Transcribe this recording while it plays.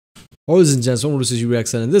Ladies and gentlemen, this is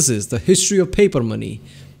Reaction, and this is the history of paper money,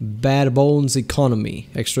 Barebones economy,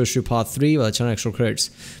 extra history part 3 by the channel extra credits.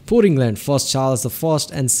 For England, first Charles I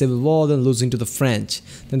and Civil War, then losing to the French.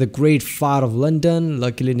 Then the Great Fire of London.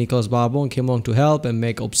 Luckily, Nicholas Barebones came along to help and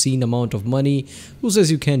make obscene amount of money. Who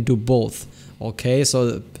says you can't do both? Okay,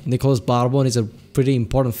 so Nicholas Barebones is a pretty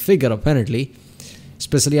important figure apparently,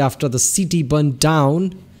 especially after the city burned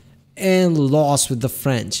down and lost with the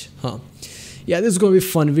French. Yeah, this is going to be a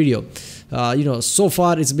fun video. So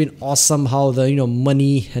far it's been awesome how the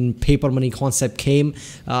money and paper money concept came.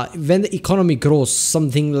 When the economy grows,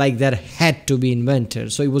 something like that had to be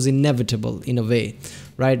invented, so it was inevitable in a way,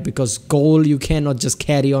 right? Because gold, you cannot just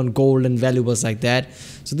carry on gold and valuables like that,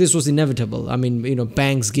 so this was inevitable. I mean,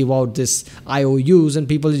 banks give out this IOUs and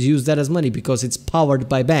people use that as money because it's powered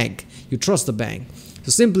by bank. You trust the bank. So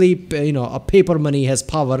simply, a paper money has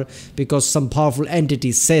power because some powerful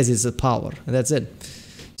entity says it's a power, and that's it.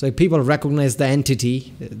 So if people recognize the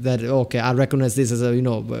entity that, okay, I recognize this as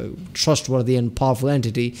a trustworthy and powerful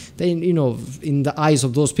entity, then in the eyes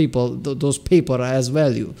of those people, those paper has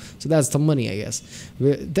value. So that's the money, I guess.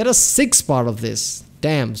 There are 6 parts of this.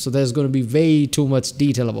 Damn. So there's going to be way too much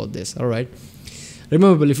detail about this. All right.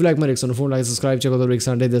 Remember, if you like my reacts on the phone, like, subscribe, check out the reacts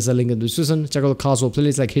Sunday. There's a link in the description. Check out the casual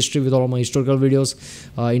playlists like history with all of my historical videos,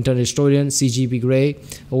 internet historian, CGP Grey,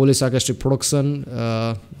 Holy Sarcastic Production,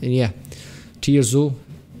 and yeah, Tier Zoo,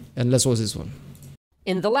 and let's watch this one.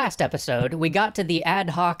 In the last episode, we got to the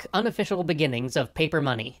ad hoc, unofficial beginnings of paper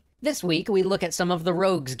money. This week, we look at some of the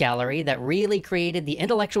rogues gallery that really created the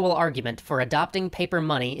intellectual argument for adopting paper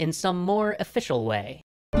money in some more official way.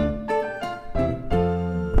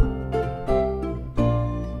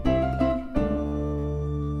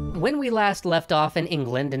 When we last left off in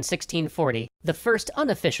England in 1640, the first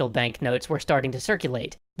unofficial banknotes were starting to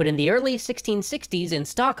circulate. But in the early 1660s in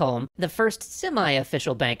Stockholm, the first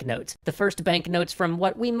semi-official banknotes, the first banknotes from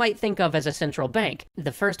what we might think of as a central bank,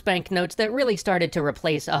 the first banknotes that really started to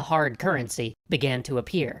replace a hard currency, began to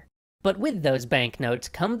appear. But with those banknotes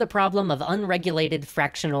come the problem of unregulated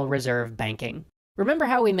fractional reserve banking. Remember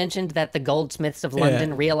how we mentioned that the goldsmiths of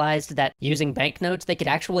London realized that using banknotes they could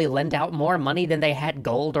actually lend out more money than they had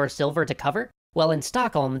gold or silver to cover? Well, in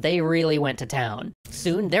Stockholm, they really went to town.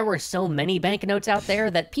 Soon, there were so many banknotes out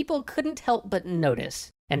there that people couldn't help but notice.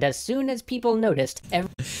 And as soon as people noticed,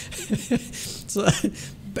 so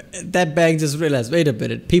that bank just realized, wait a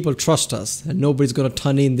minute, people trust us, and nobody's gonna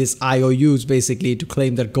turn in these IOUs basically to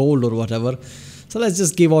claim their gold or whatever. So let's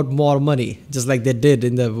just give out more money, just like they did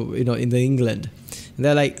in the in the England. And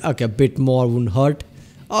they're like, okay, a bit more wouldn't hurt.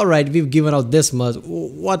 All right, we've given out this much.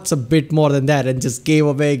 What's a bit more than that? And just gave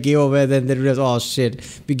away. Then they realized, oh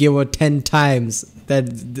shit, we gave away 10 times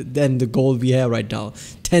than the gold we have right now.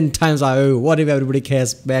 10 times IOU. What if everybody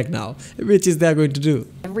cares back now? Which is they're going to do?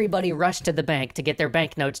 Everybody rushed to the bank to get their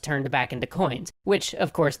banknotes turned back into coins, which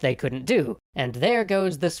of course they couldn't do. And there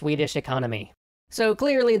goes the Swedish economy. So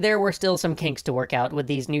clearly there were still some kinks to work out with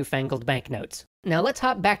these newfangled banknotes. Now let's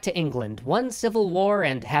hop back to England, one civil war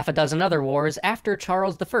and half a dozen other wars after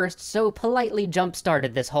Charles I so politely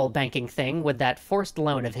jump-started this whole banking thing with that forced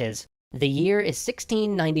loan of his. The year is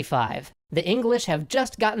 1695. The English have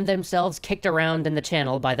just gotten themselves kicked around in the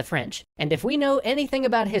Channel by the French, and if we know anything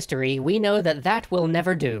about history, we know that that will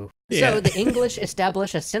never do. So the English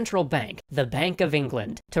establish a central bank, the Bank of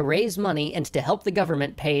England, to raise money and to help the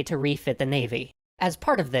government pay to refit the navy. As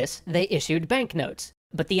part of this, they issued banknotes.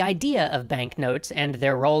 But the idea of banknotes and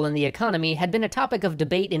their role in the economy had been a topic of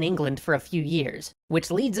debate in England for a few years,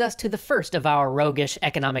 which leads us to the first of our roguish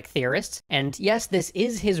economic theorists, and yes, this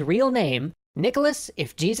is his real name, Nicholas,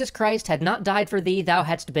 if Jesus Christ had not died for thee, thou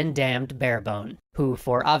hadst been damned, Barebone, who,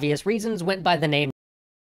 for obvious reasons, went by the name.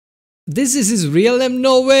 This is his real name?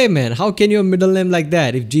 No way, man. How can your middle name like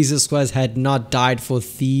that? If Jesus Christ had not died for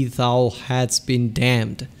thee, thou hadst been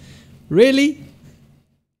damned. Really?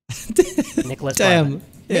 Nicholas Damn. Barbon.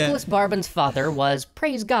 Nicholas Barbon's father was,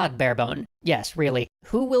 praise God, Barebone. Yes, really,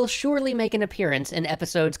 who will surely make an appearance in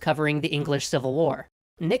episodes covering the English Civil War.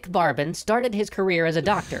 Nick Barbon started his career as a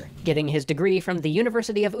doctor, getting his degree from the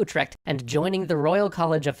University of Utrecht and joining the Royal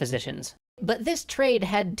College of Physicians. But this trade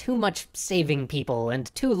had too much saving people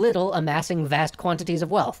and too little amassing vast quantities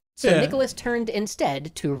of wealth, so Nicholas turned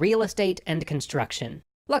instead to real estate and construction.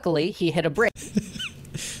 Luckily, he hit a brick.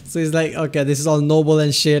 So he's like, okay, this is all noble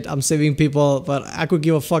and shit, I'm saving people, but I could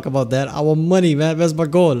give a fuck about that. I want money, man, where's my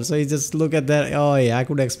goal? So he just look at that, oh yeah, I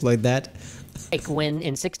could exploit that. Like when,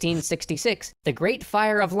 in 1666, the Great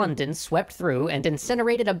Fire of London swept through and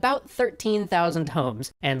incinerated about 13,000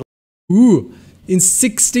 homes, and ooh, In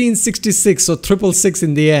 1666, so triple six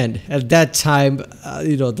in the end. At that time,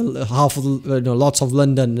 half of lots of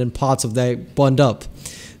London and parts of that burned up.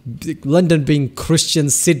 London being Christian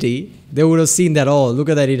city, they would have seen that. Oh, look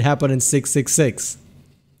at that! It happened in 666.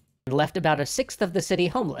 Left about a sixth of the city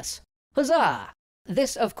homeless. Huzzah!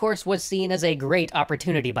 This, of course, was seen as a great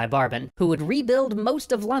opportunity by Barbon, who would rebuild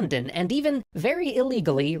most of London and even, very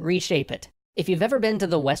illegally, reshape it. If you've ever been to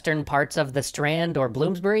the western parts of the Strand or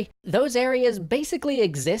Bloomsbury, those areas basically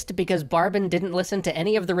exist because Barbon didn't listen to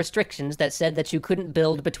any of the restrictions that said that you couldn't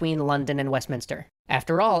build between London and Westminster.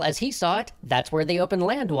 After all, as he saw it, that's where the open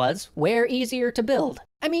land was, where easier to build.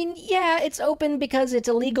 I mean, yeah, it's open because it's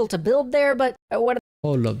illegal to build there, but what...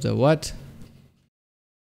 Hold up there, what?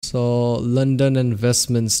 So, London and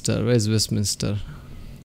Westminster. Where's Westminster?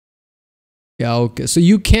 Yeah, okay. So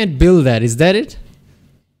you can't build that, is that it?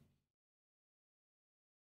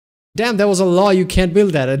 Damn, there was a law you can't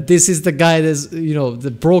build that. And this is the guy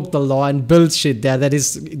that broke the law and built shit there that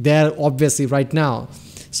is there obviously right now.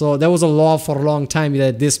 So there was a law for a long time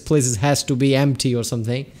that this place has to be empty or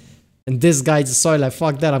something. And this guy just saw it like,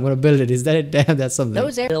 fuck that, I'm gonna build it. Is that it? Damn, that's something.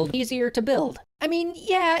 Those areas are easier to build. I mean,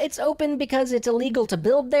 yeah, it's open because it's illegal to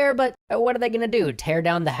build there, but what are they gonna do? Tear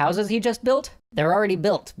down the houses he just built? They're already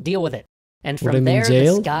built. Deal with it. And from there,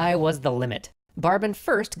 the sky was the limit. Barbon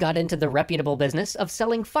first got into the reputable business of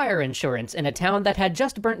selling fire insurance in a town that had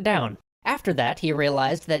just burnt down. After that, he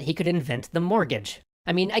realized that he could invent the mortgage.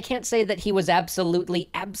 I mean, I can't say that he was absolutely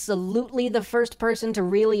the first person to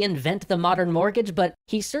really invent the modern mortgage, but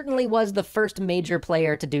he certainly was the first major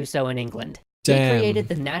player to do so in England. Damn. He created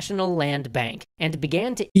the National Land Bank and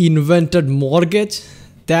began to invented mortgage?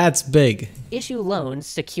 That's big. Issue loans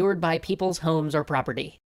secured by people's homes or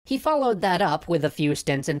property. He followed that up with a few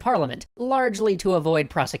stints in Parliament, largely to avoid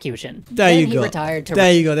prosecution. There you go. He retired to...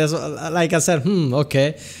 There you go. That's like I said,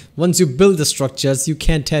 okay. Once you build the structures, you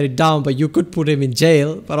can't tear it down, but you could put him in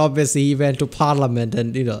jail. But obviously he went to Parliament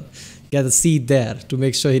and, get a seat there to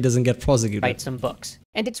make sure he doesn't get prosecuted. Write some books.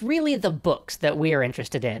 And it's really the books that we are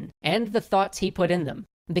interested in, and the thoughts he put in them.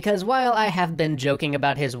 Because while I have been joking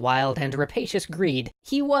about his wild and rapacious greed,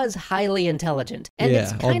 he was highly intelligent, and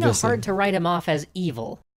it's kind of hard to write him off as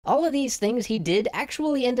evil. All of these things he did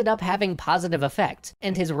actually ended up having positive effects,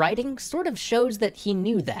 and his writing sort of shows that he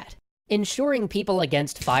knew that. Insuring people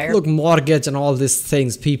against fire... Look, mortgage and all these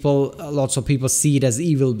things, lots of people see it as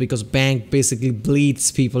evil because bank basically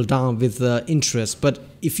bleeds people down with interest. But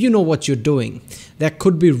if you know what you're doing, that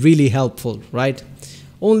could be really helpful, right?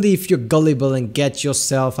 Only if you're gullible and get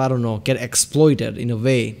yourself, get exploited in a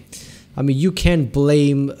way. I mean, you can't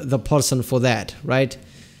blame the person for that, right?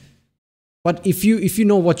 But if you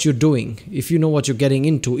know what you're doing, if you know what you're getting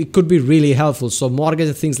into, it could be really helpful. So mortgage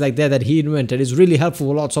and things like that he invented is really helpful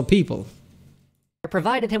for lots of people.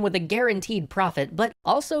 Provided him with a guaranteed profit, but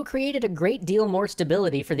also created a great deal more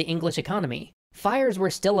stability for the English economy. Fires were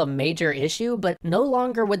still a major issue, but no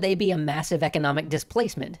longer would they be a massive economic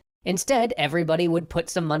displacement. Instead, everybody would put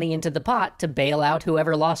some money into the pot to bail out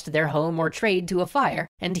whoever lost their home or trade to a fire,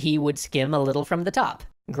 and he would skim a little from the top.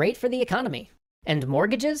 Great for the economy. And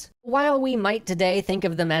mortgages? While we might today think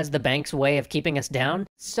of them as the bank's way of keeping us down,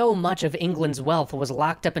 so much of England's wealth was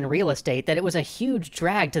locked up in real estate that it was a huge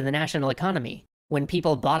drag to the national economy. When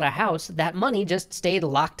people bought a house, that money just stayed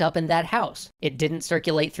locked up in that house. It didn't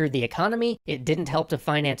circulate through the economy, it didn't help to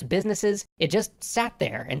finance businesses, it just sat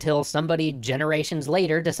there until somebody generations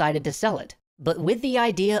later decided to sell it. But with the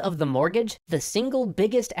idea of the mortgage, the single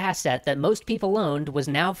biggest asset that most people owned was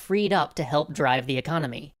now freed up to help drive the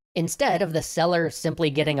economy. Instead of the seller simply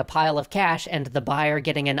getting a pile of cash and the buyer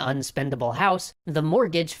getting an unspendable house, the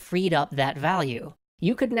mortgage freed up that value.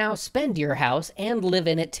 You could now spend your house and live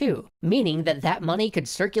in it too, meaning that that money could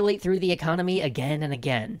circulate through the economy again and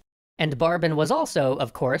again. And Barbon was also,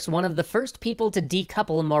 of course, one of the first people to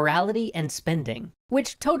decouple morality and spending.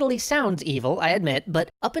 Which totally sounds evil, I admit, but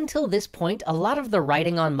up until this point, a lot of the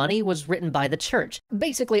writing on money was written by the church,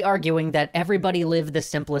 basically arguing that everybody lived the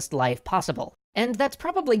simplest life possible. And that's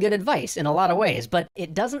probably good advice in a lot of ways, but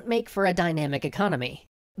it doesn't make for a dynamic economy.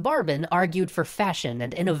 Barbon argued for fashion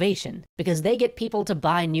and innovation, because they get people to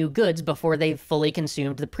buy new goods before they've fully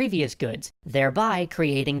consumed the previous goods, thereby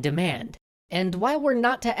creating demand. And while we're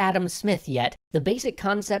not to Adam Smith yet, the basic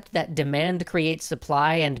concept that demand creates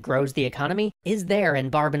supply and grows the economy is there in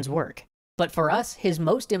Barbon's work. But for us, his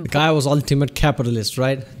most important... The guy was ultimate capitalist,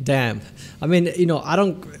 right? Damn. I mean,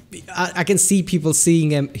 I can see people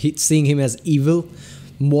seeing him as evil,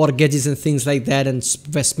 mortgages and things like that, and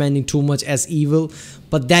spending too much as evil.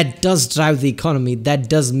 But that does drive the economy. That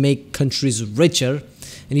does make countries richer.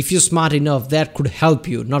 And if you're smart enough, that could help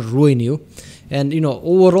you, not ruin you. And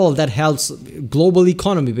overall that helps global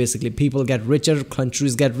economy. Basically, people get richer,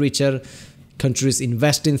 countries get richer, countries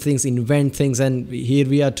invest in things, invent things, and here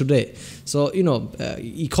we are today. So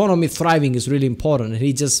economy thriving is really important, and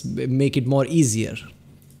he just make it more easier.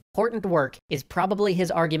 Important work is probably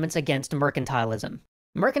his arguments against mercantilism.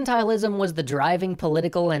 Mercantilism was the driving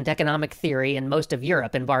political and economic theory in most of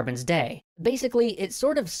Europe in Barebones' day. Basically, it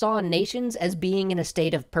sort of saw nations as being in a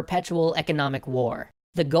state of perpetual economic war.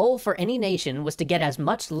 The goal for any nation was to get as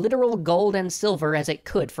much literal gold and silver as it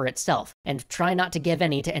could for itself, and try not to give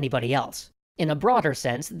any to anybody else. In a broader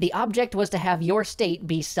sense, the object was to have your state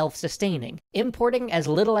be self-sustaining, importing as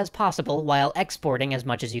little as possible while exporting as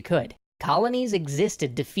much as you could. Colonies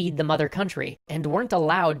existed to feed the mother country, and weren't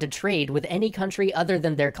allowed to trade with any country other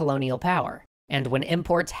than their colonial power. And when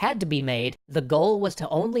imports had to be made, the goal was to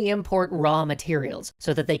only import raw materials,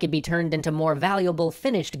 so that they could be turned into more valuable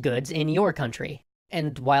finished goods in your country.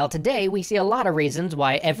 And while today we see a lot of reasons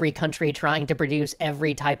why every country trying to produce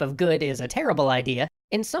every type of good is a terrible idea,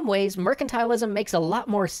 in some ways mercantilism makes a lot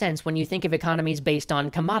more sense when you think of economies based on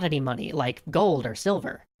commodity money like gold or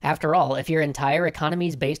silver. After all, if your entire economy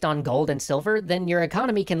is based on gold and silver, then your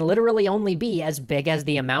economy can literally only be as big as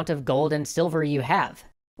the amount of gold and silver you have.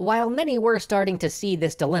 While many were starting to see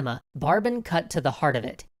this dilemma, Barebones cut to the heart of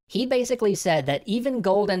it. He basically said that even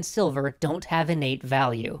gold and silver don't have innate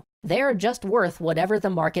value. They're just worth whatever the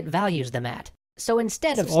market values them at. So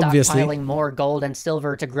instead of stockpiling more gold and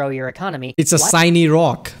silver to grow your economy... It's a shiny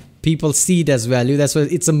rock. People see it as value. That's why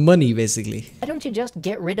it's a money, basically. Why don't you just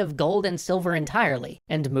get rid of gold and silver entirely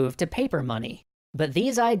and move to paper money? But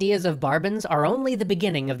these ideas of Barebones are only the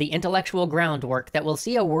beginning of the intellectual groundwork that will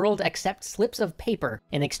see a world accept slips of paper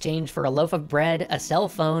in exchange for a loaf of bread, a cell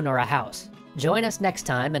phone, or a house. Join us next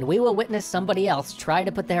time and we will witness somebody else try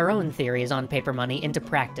to put their own theories on paper money into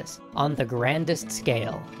practice, on the grandest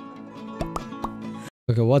scale.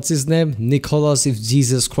 Okay, what's his name? Nicholas, if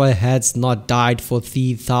Jesus Christ had not died for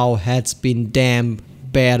thee, thou hadst been damned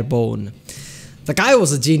barebone. The guy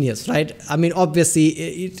was a genius, right? I mean,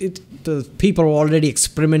 obviously, the people were already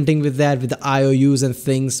experimenting with that, with the IOUs and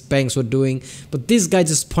things banks were doing. But this guy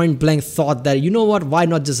just point blank thought that, you know what, why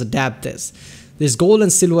not just adapt this? This gold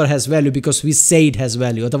and silver has value because we say it has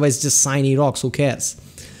value. Otherwise, it's just shiny rocks. Who cares?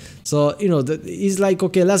 So, he's like,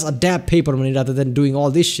 okay, let's adapt paper money rather than doing all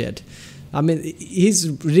this shit. I mean, he's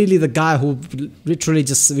really the guy who literally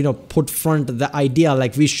just, put front the idea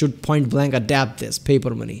like we should point blank adapt this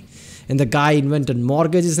paper money. And the guy invented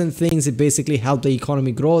mortgages and things. It basically helped the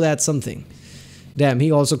economy grow. That's something. Damn,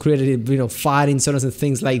 he also created, fire insurance and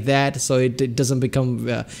things like that. So it doesn't become,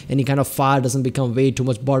 any kind of fire doesn't become way too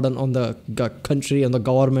much burden on the country, on the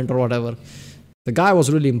government or whatever. The guy was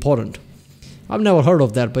really important. I've never heard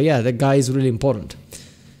of that, but yeah, that guy is really important.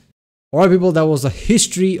 Alright people, that was the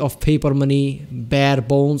history of paper money,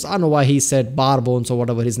 Barebones. I don't know why he said Barebones or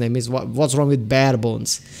whatever his name is. What's wrong with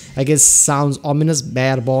Barebones? I guess sounds ominous,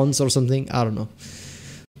 Barebones or something. I don't know.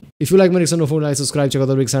 If you like my next one, don't forget to like, subscribe, check out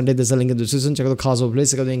the Rick Sunday, there's a link in the description, check out the cards over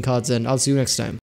place, check out the ink cards, and I'll see you next time.